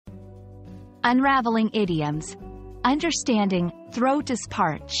Unraveling Idioms. Understanding, throat is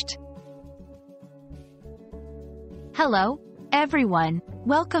parched. Hello, everyone.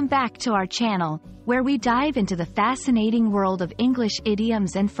 Welcome back to our channel, where we dive into the fascinating world of English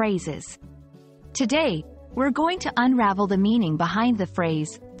idioms and phrases. Today, we're going to unravel the meaning behind the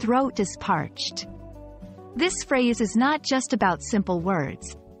phrase, throat is parched. This phrase is not just about simple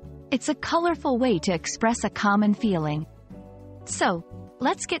words. It's a colorful way to express a common feeling. So,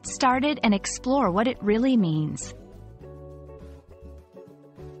 let's get started and explore what it really means.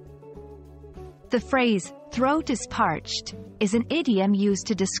 The phrase, throat is parched, is an idiom used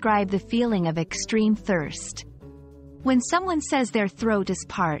to describe the feeling of extreme thirst. When someone says their throat is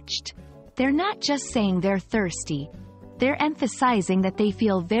parched, they're not just saying they're thirsty. They're emphasizing that they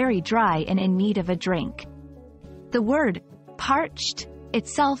feel very dry and in need of a drink. The word, parched,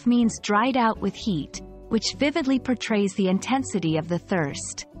 itself means dried out with heat, which vividly portrays the intensity of the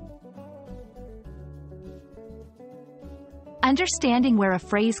thirst. Understanding where a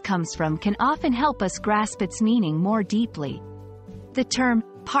phrase comes from can often help us grasp its meaning more deeply. The term,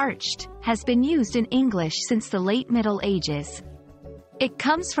 parched, has been used in English since the late Middle Ages. It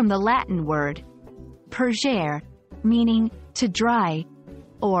comes from the Latin word, purgere, meaning to dry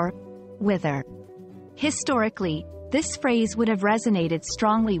or wither. Historically, this phrase would have resonated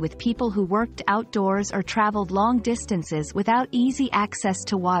strongly with people who worked outdoors or traveled long distances without easy access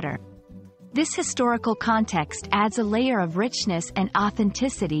to water. This historical context adds a layer of richness and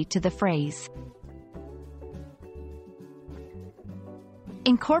authenticity to the phrase.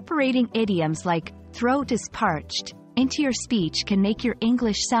 Incorporating idioms like throat is parched into your speech can make your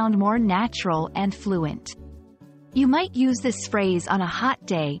English sound more natural and fluent. You might use this phrase on a hot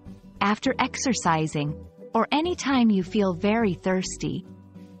day, after exercising, or anytime you feel very thirsty.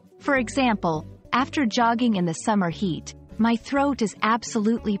 For example, after jogging in the summer heat, my throat is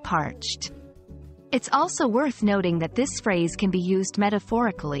absolutely parched. It's also worth noting that this phrase can be used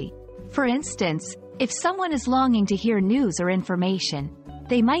metaphorically. For instance, if someone is longing to hear news or information,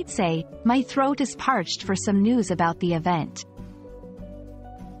 they might say, "My throat is parched for some news about the event."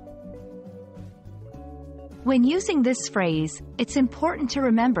 When using this phrase, it's important to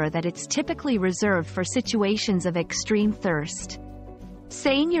remember that it's typically reserved for situations of extreme thirst.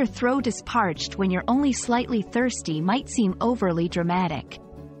 Saying your throat is parched when you're only slightly thirsty might seem overly dramatic.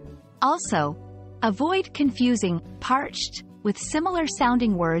 Also, avoid confusing parched with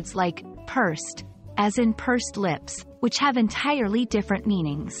similar-sounding words like pursed, as in pursed lips, which have entirely different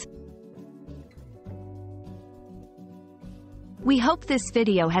meanings. We hope this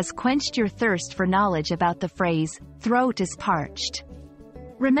video has quenched your thirst for knowledge about the phrase, throat is parched.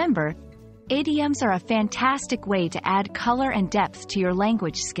 Remember, idioms are a fantastic way to add color and depth to your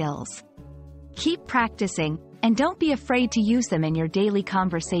language skills. Keep practicing, and don't be afraid to use them in your daily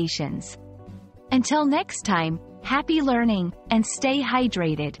conversations. Until next time, happy learning, and stay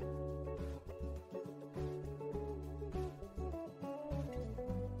hydrated.